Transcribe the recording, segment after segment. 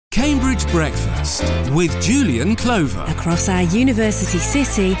Cambridge Breakfast with Julian Clover. Across our university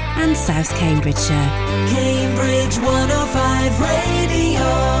city and South Cambridgeshire. Cambridge 105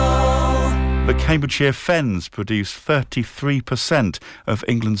 Radio. The Cambridgeshire Fens produce 33% of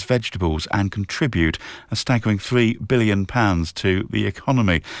England's vegetables and contribute a staggering £3 billion to the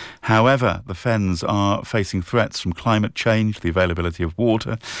economy. However, the Fens are facing threats from climate change, the availability of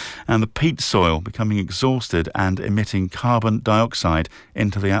water, and the peat soil becoming exhausted and emitting carbon dioxide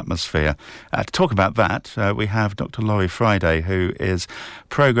into the atmosphere. To talk about that, we have Dr. Laurie Friday, who is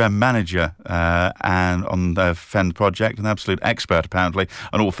Programme Manager and on the Fen project, an absolute expert, apparently,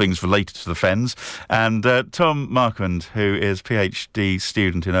 on all things related to the Fens. And Tom Marquand, who is PhD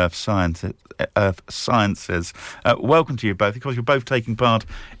student in Earth Sciences. Welcome to you both. Of course, you're both taking part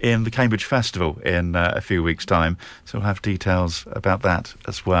in the Cambridge Festival in a few weeks' time, so we'll have details about that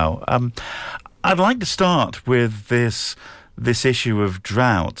as well. I'd like to start with this issue of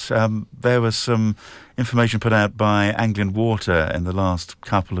drought. There was some information put out by Anglian Water in the last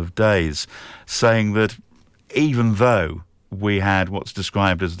couple of days saying that even though we had what's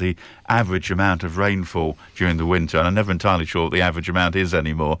described as the average amount of rainfall during the winter, and I'm never entirely sure what the average amount is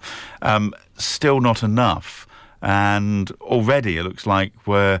anymore, still not enough. And already it looks like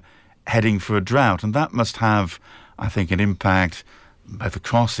we're heading for a drought, and that must have, I think, an impact both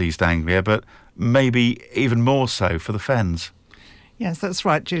across East Anglia, but maybe even more so for the Fens. Yes, that's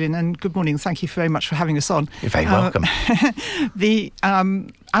right, Julian, and good morning. Thank you very much for having us on. You're very welcome. The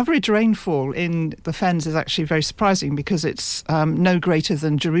average rainfall in the Fens is actually very surprising because it's no greater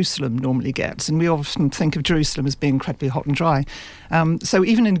than Jerusalem normally gets, and we often think of Jerusalem as being incredibly hot and dry. So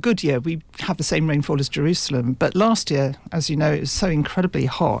even in a good year, we have the same rainfall as Jerusalem. But last year, as you know, it was so incredibly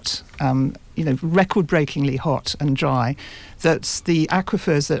hot, record-breakingly hot and dry, that the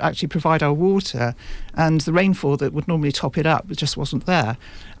aquifers that actually provide our water and the rainfall that would normally top it up just wasn't there.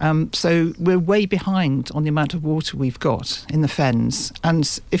 So we're way behind on the amount of water we've got in the Fens.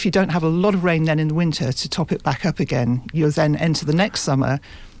 And if you don't have a lot of rain then in the winter to top it back up again, you'll then enter the next summer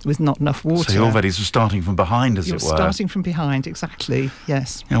with not enough water. So you're already starting from behind, as it were. You're starting from behind, exactly,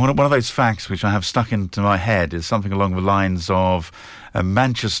 yes. You know, one of those facts which I have stuck into my head is something along the lines of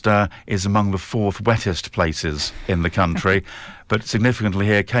Manchester is among the 4th wettest places in the country, but significantly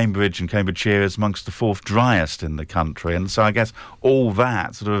here, Cambridge and Cambridgeshire is amongst the 4th driest in the country. And so I guess all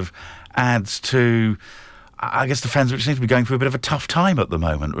that sort of adds to, I guess, the Fens, which seem to be going through a bit of a tough time at the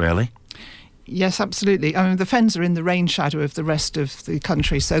moment, really. Yes, absolutely. I mean, the Fens are in the rain shadow of the rest of the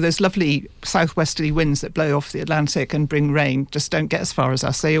country, so those lovely southwesterly winds that blow off the Atlantic and bring rain just don't get as far as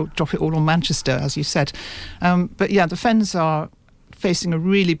us. They drop it all on Manchester, as you said. But yeah, the Fens are facing a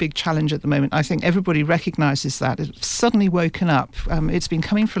really big challenge at the moment. I think everybody recognises that. It's suddenly woken up. It's been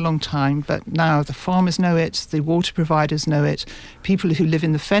coming for a long time, but now the farmers know it, the water providers know it, people who live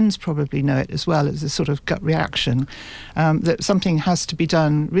in the Fens probably know it as well as a sort of gut reaction, that something has to be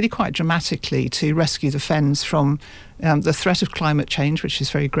done really quite dramatically to rescue the Fens from the threat of climate change, which is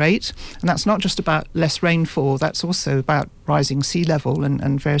very great. And that's not just about less rainfall, that's also about rising sea level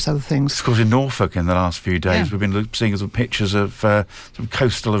and various other things. Of course, in Norfolk in the last few days, we've been seeing some pictures of some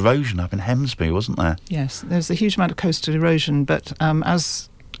coastal erosion up in Hemsby, wasn't there? Yes, there's a huge amount of coastal erosion, but as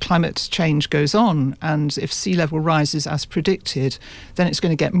climate change goes on, and if sea level rises as predicted, then it's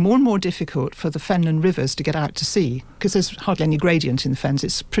going to get more and more difficult for the Fenland rivers to get out to sea, because there's hardly any gradient in the Fens.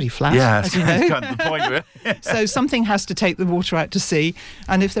 It's pretty flat, as you know. Kind of the point of it. So something has to take the water out to sea,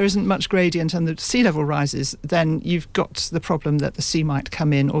 and if there isn't much gradient and the sea level rises, then you've got the problem that the sea might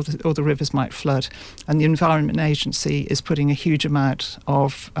come in or the rivers might flood. And the Environment Agency is putting a huge amount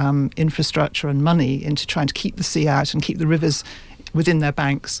of infrastructure and money into trying to keep the sea out and keep the rivers within their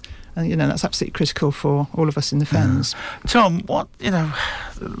banks, and that's absolutely critical for all of us in the Fens. Tom, a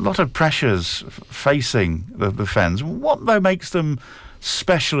lot of pressures facing the Fens. What though makes them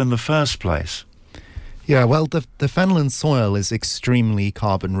special in the first place? Yeah, well, the Fenland soil is extremely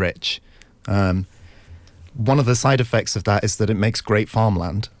carbon rich. One of the side effects of that is that it makes great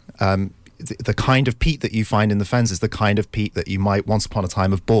farmland. The kind of peat that you find in the Fens is the kind of peat that you might once upon a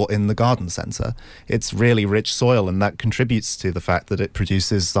time have bought in the garden centre. It's really rich soil, and that contributes to the fact that it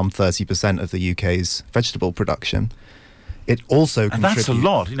produces some 30% of the UK's vegetable production. It also contributes... And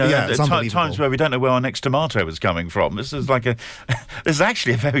that's a lot. It's times where we don't know where our next tomato is coming from. This is like this is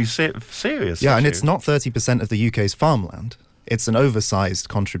actually a very serious issue. And it's not 30% of the UK's farmland. It's an oversized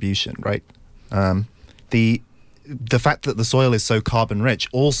contribution, right? The fact that the soil is so carbon rich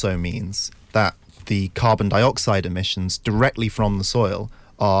also means that the carbon dioxide emissions directly from the soil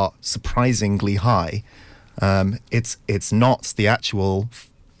are surprisingly high. It's not the actual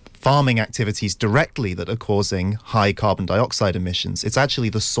farming activities directly that are causing high carbon dioxide emissions. It's actually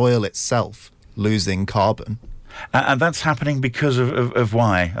the soil itself losing carbon. And that's happening because of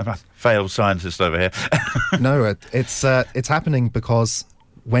why? I'm a failed scientist over here. No, it's happening because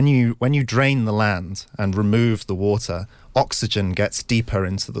when you drain the land and remove the water, oxygen gets deeper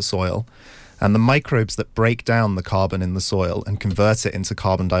into the soil, and the microbes that break down the carbon in the soil and convert it into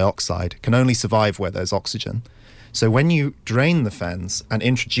carbon dioxide can only survive where there's oxygen. So when you drain the fens and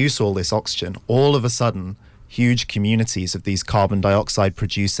introduce all this oxygen, all of a sudden huge communities of these carbon dioxide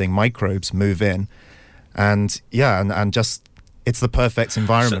producing microbes move in, and just it's the perfect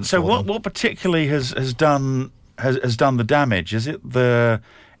environment. So for them. what particularly has done the damage? Is it the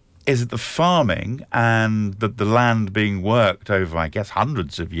farming and the land being worked over, I guess,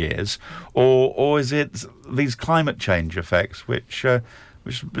 hundreds of years, or is it these climate change effects which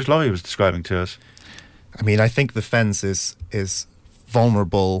Laurie was describing to us? I mean, I think the fens is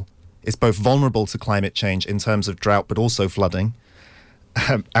vulnerable. It's both vulnerable to climate change in terms of drought, but also flooding,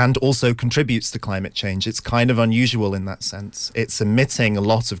 and also contributes to climate change. It's kind of unusual in that sense. It's emitting a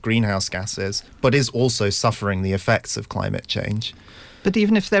lot of greenhouse gases, but is also suffering the effects of climate change. But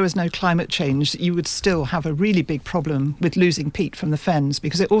even if there was no climate change, you would still have a really big problem with losing peat from the fens,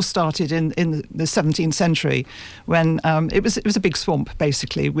 because it all started in the 17th century when it was a big swamp,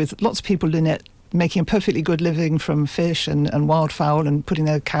 basically, with lots of people in it making a perfectly good living from fish and wildfowl and putting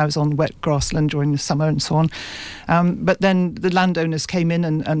their cows on wet grassland during the summer and so on. But then the landowners came in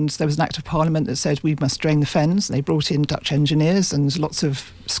and there was an Act of Parliament that said we must drain the fens. They brought in Dutch engineers and lots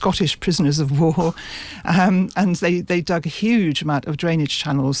of Scottish prisoners of war, and they dug a huge amount of drainage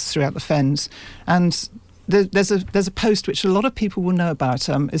channels throughout the fens. And there's a post which a lot of people will know about.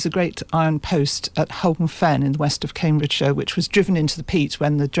 Is a great iron post at Holme Fen in the west of Cambridgeshire, which was driven into the peat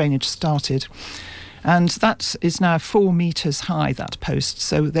when the drainage started. And that is now 4 metres high, that post.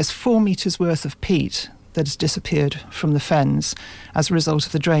 So there's 4 metres worth of peat that has disappeared from the fens as a result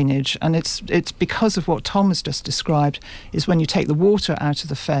of the drainage. And it's because of what Tom has just described, is when you take the water out of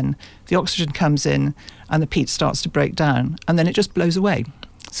the fen, the oxygen comes in and the peat starts to break down, and then it just blows away.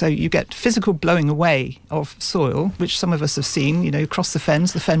 So you get physical blowing away of soil, which some of us have seen, across the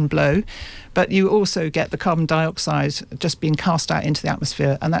fen blow. But you also get the carbon dioxide just being cast out into the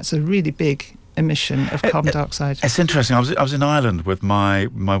atmosphere, and that's a really big emission of carbon dioxide. It's interesting. I was in Ireland with my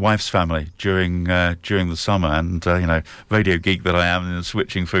wife's family during the summer, and radio geek that I am, and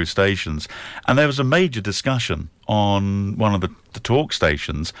switching through stations, and there was a major discussion on one of the talk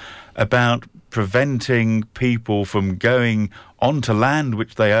stations about preventing people from going onto land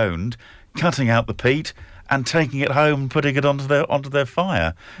which they owned, cutting out the peat and taking it home and putting it onto their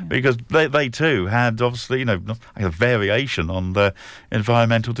fire, because they too had obviously a variation on the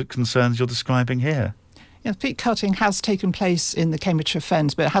environmental concerns you're describing here. Yeah, peat cutting has taken place in the Cambridgeshire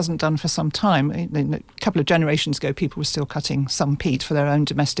Fens, but it hasn't done for some time. A couple of generations ago, people were still cutting some peat for their own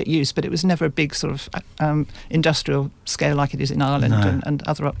domestic use, but it was never a big sort of industrial scale like it is in Ireland and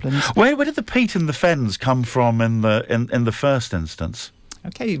other uplands. Where did the peat in the fens come from in the first instance?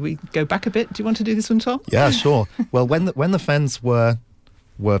 Okay, we go back a bit. Do you want to do this one, Tom? Yeah, sure. Well, when the fens were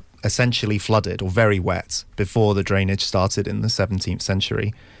essentially flooded or very wet before the drainage started in the 17th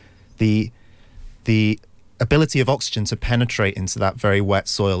century, the ability of oxygen to penetrate into that very wet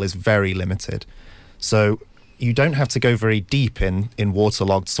soil is very limited. So you don't have to go very deep in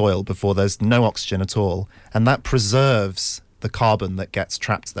waterlogged soil before there's no oxygen at all, and that preserves the carbon that gets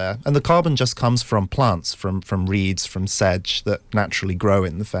trapped there. And the carbon just comes from plants, from reeds, from sedge that naturally grow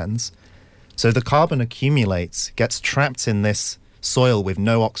in the fens. So the carbon accumulates, gets trapped in this soil with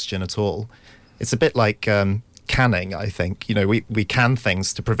no oxygen at all. It's a bit like canning, I think. We can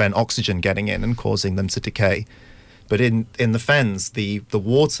things to prevent oxygen getting in and causing them to decay. But in the fens, the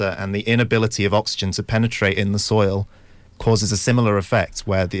water and the inability of oxygen to penetrate in the soil causes a similar effect,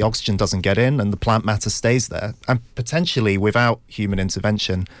 where the oxygen doesn't get in and the plant matter stays there. And potentially, without human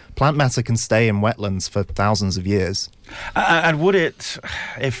intervention, plant matter can stay in wetlands for thousands of years. And would it,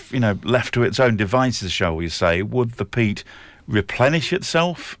 if left to its own devices, shall we say, would the peat replenish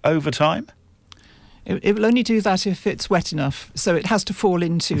itself over time? It will only do that if it's wet enough, so it has to fall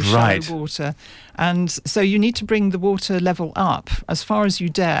into shallow water. And so you need to bring the water level up as far as you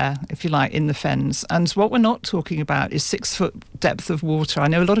dare, if you like, in the fens. And what we're not talking about is 6-foot depth of water. I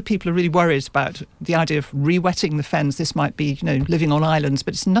know a lot of people are really worried about the idea of re-wetting the fens. This might be, living on islands,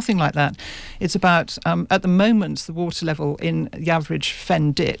 but it's nothing like that. It's about, at the moment, the water level in the average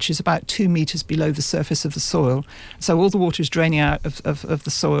fen ditch is about 2 metres below the surface of the soil. So all the water is draining out of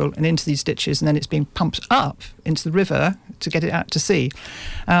the soil and into these ditches, and then it's being pumped up into the river to get it out to sea.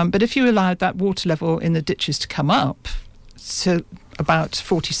 But if you allowed that water level in the ditches to come up to about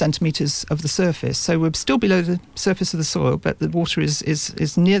 40 centimetres of the surface. So we're still below the surface of the soil, but the water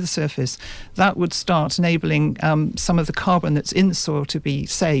is near the surface. That would start enabling some of the carbon that's in the soil to be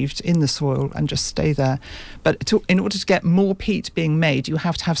saved in the soil and just stay there. But in order to get more peat being made, you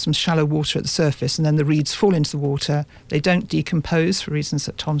have to have some shallow water at the surface, and then the reeds fall into the water. They don't decompose for reasons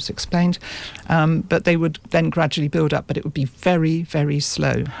that Tom's explained, but they would then gradually build up, but it would be very, very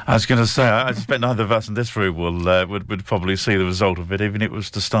slow. I was going to say, I suspect neither of us in this room would probably see the result of it, even if it was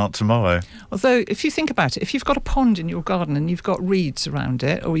to start tomorrow. Although, if you think about it, if you've got a pond in your garden and you've got reeds around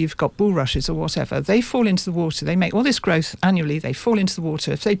it, or you've got bulrushes or whatever, they fall into the water. They make all this growth annually. They fall into the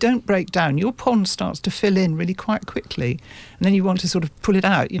water. If they don't break down, your pond starts to fill in really quite quickly. And then you want to sort of pull it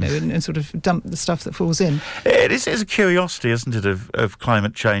out, and sort of dump the stuff that falls in. It's a curiosity, isn't it, of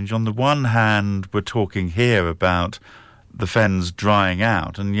climate change. On the one hand, we're talking here about the fens drying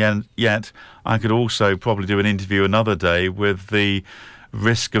out, and yet I could also probably do an interview another day with the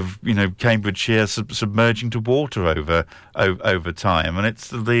risk of Cambridgeshire submerging to water over time, and it's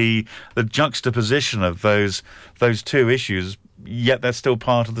the juxtaposition of those two issues, yet they're still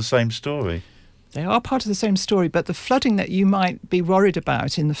part of the same story. They are part of the same story, but the flooding that you might be worried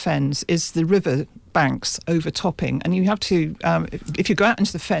about in the fens is the river banks overtopping. And you have to, if you go out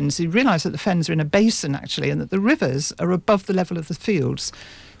into the fens, you realise that the fens are in a basin, actually, and that the rivers are above the level of the fields.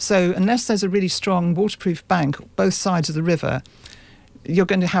 So unless there's a really strong waterproof bank both sides of the river, you're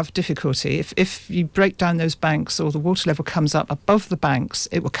going to have difficulty. If you break down those banks, or the water level comes up above the banks,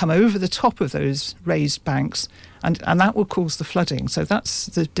 it will come over the top of those raised banks, and that will cause the flooding. So that's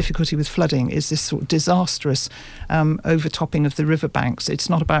the difficulty with flooding, is this sort of disastrous overtopping of the river banks. It's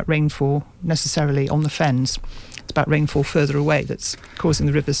not about rainfall necessarily on the fens. It's about rainfall further away that's causing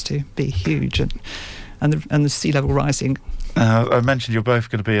the rivers to be huge and the sea level rising. I mentioned you're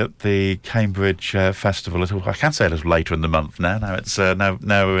both going to be at the Cambridge Festival. I can say a little later in the month now. Now it's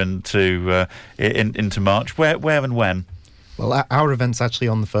now into March. Where and when? Well, our event's actually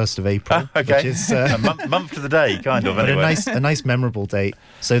on the 1st of April, okay. Which is a month to the day, kind of. But anyway. a nice memorable date.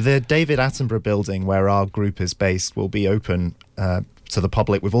 So the David Attenborough building, where our group is based, will be open to the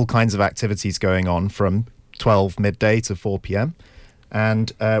public with all kinds of activities going on from 12 midday to 4 p.m.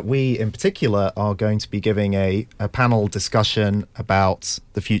 And we, in particular, are going to be giving a panel discussion about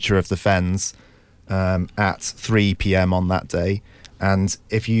the future of the fens at 3 p.m. on that day. And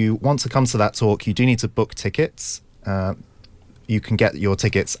if you want to come to that talk, you do need to book tickets. You can get your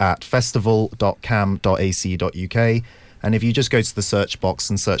tickets at festival.cam.ac.uk. And if you just go to the search box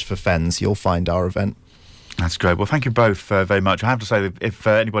and search for fens, you'll find our event. That's great. Well, thank you both very much. I have to say that if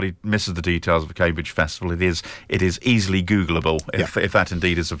anybody misses the details of the Cambridge Festival, it is easily Googleable, if that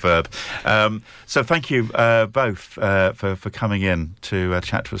indeed is a verb. So thank you both for coming in to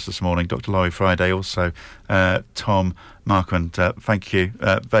chat to us this morning. Dr. Laurie Friday, also Tom Marquand, thank you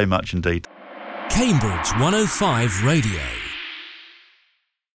very much indeed. Cambridge 105 Radio.